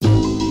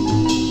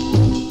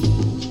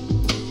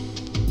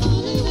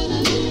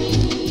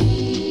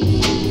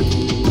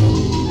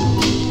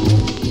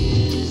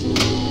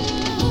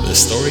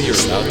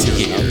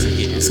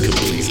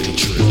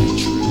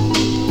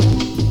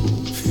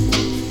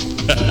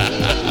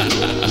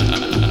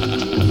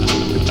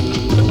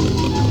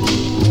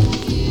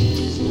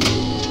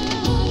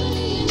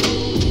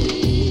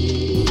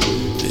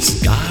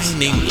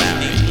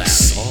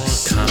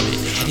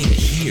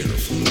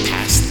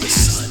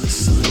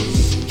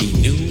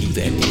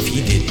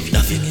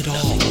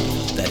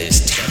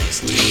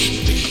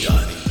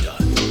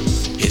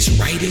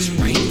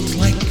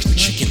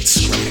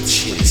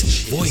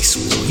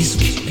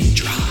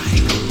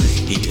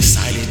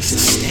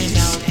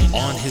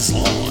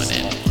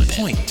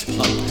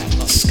at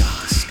the sky.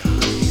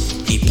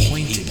 He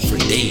pointed for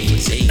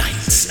days and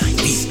nights and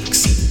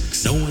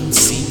weeks. No one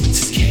seemed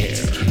to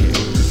care.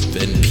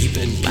 Then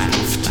people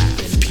laughed,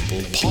 then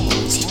people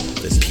paused,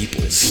 then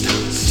people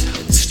stopped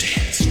and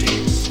stared.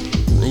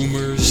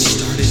 Rumors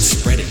started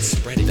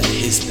spreading that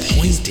his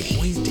pointing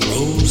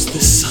rose the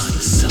sun.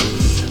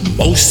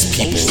 Most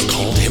people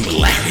called him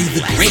Larry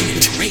the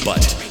Great,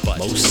 but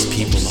most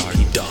people are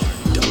dumb.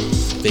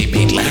 They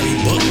made Larry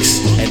books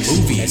and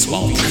movies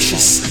while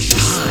precious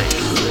time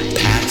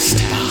passed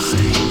by,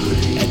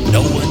 and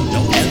no one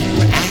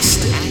ever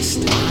asked him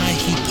why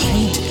he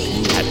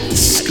pointed at the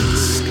sky.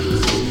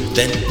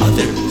 Then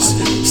others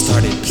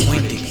started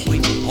pointing,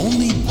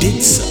 only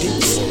did so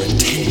for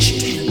attention,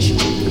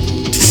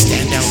 to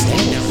stand out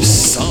more.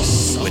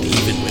 Some would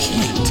even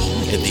point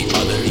in the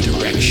other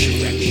direction.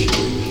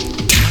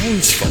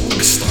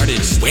 Townsfolk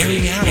started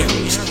wearing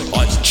arrows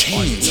on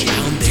chains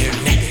around their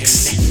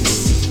necks.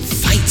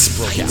 Fights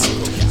broke out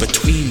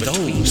between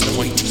those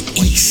pointing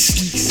east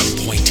and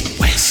pointing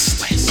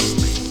west.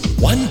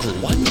 One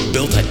group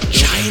built a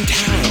giant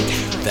tower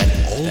that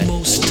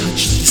almost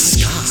touched the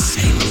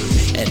sky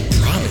and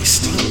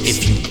promised if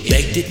you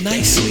begged it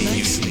nicely,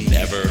 you'd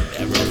never,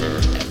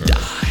 ever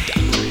die.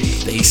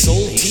 They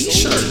sold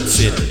t-shirts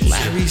in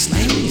Larry's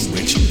name,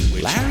 which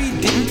Larry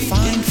didn't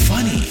find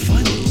funny.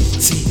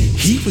 See,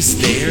 he was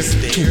there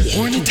to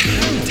warn a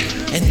town,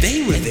 and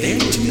they were there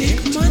to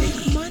make money.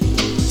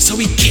 So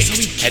he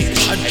kicked and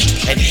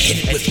punched and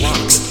hit it with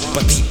rocks,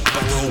 but the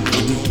arrow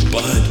wouldn't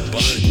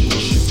budge.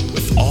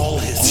 With all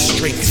his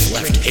strength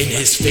left in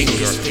his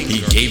finger,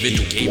 he gave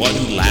it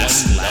one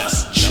last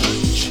nudge.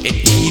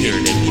 It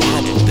teetered and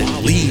wobbled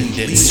and leaned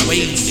and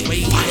swayed,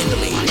 and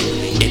finally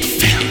it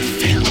fell.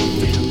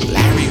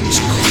 Larry was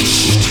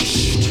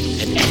crushed,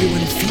 and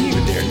everyone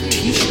feared their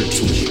t-shirts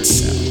would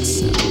sell.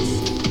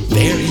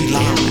 There he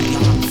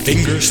lied,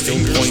 fingers still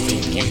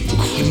pointing. You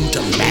couldn't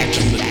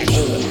imagine the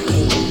goal.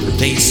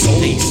 They sold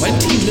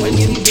 20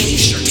 million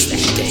t-shirts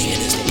that day,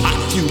 and his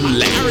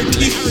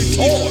popularity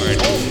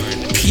soared.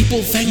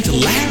 People thanked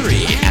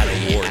Larry at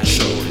award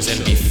shows,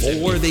 and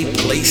before they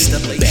placed a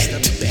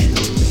bet,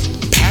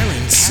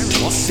 parents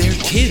taught their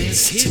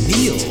kids to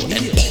kneel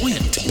and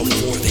point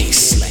before they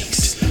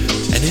slept.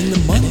 And in the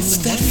months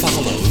that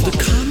followed, the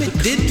comet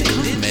did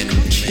come and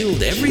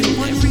killed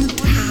everyone in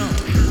town.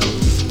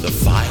 The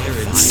fire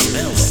and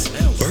smell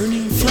of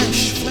burning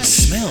flesh would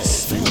smell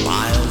for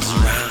miles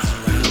around.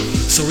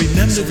 So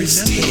remember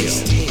this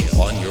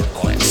tale on your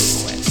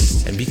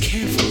quest, and be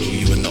careful who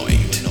you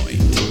anoint,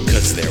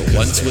 'cause there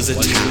once was a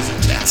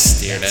town that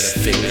stared at a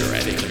figure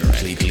and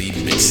completely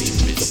missed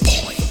the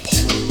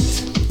point.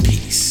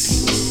 Peace.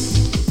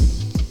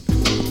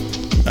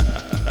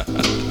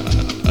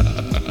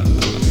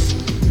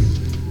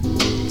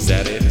 Is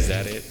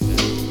that it?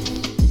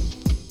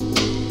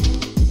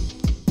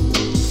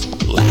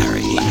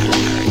 Larry.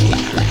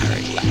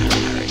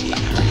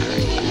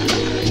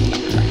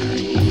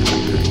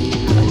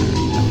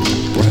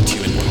 Brought to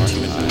you in part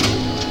by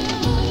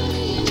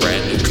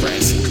Brand New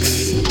Classics,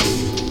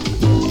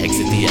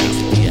 Exit the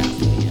Apple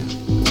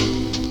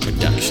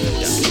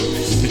Productions,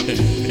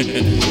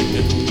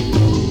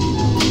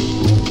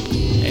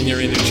 and your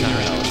inner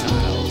child.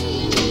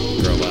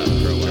 Grow up.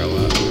 Grow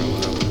up.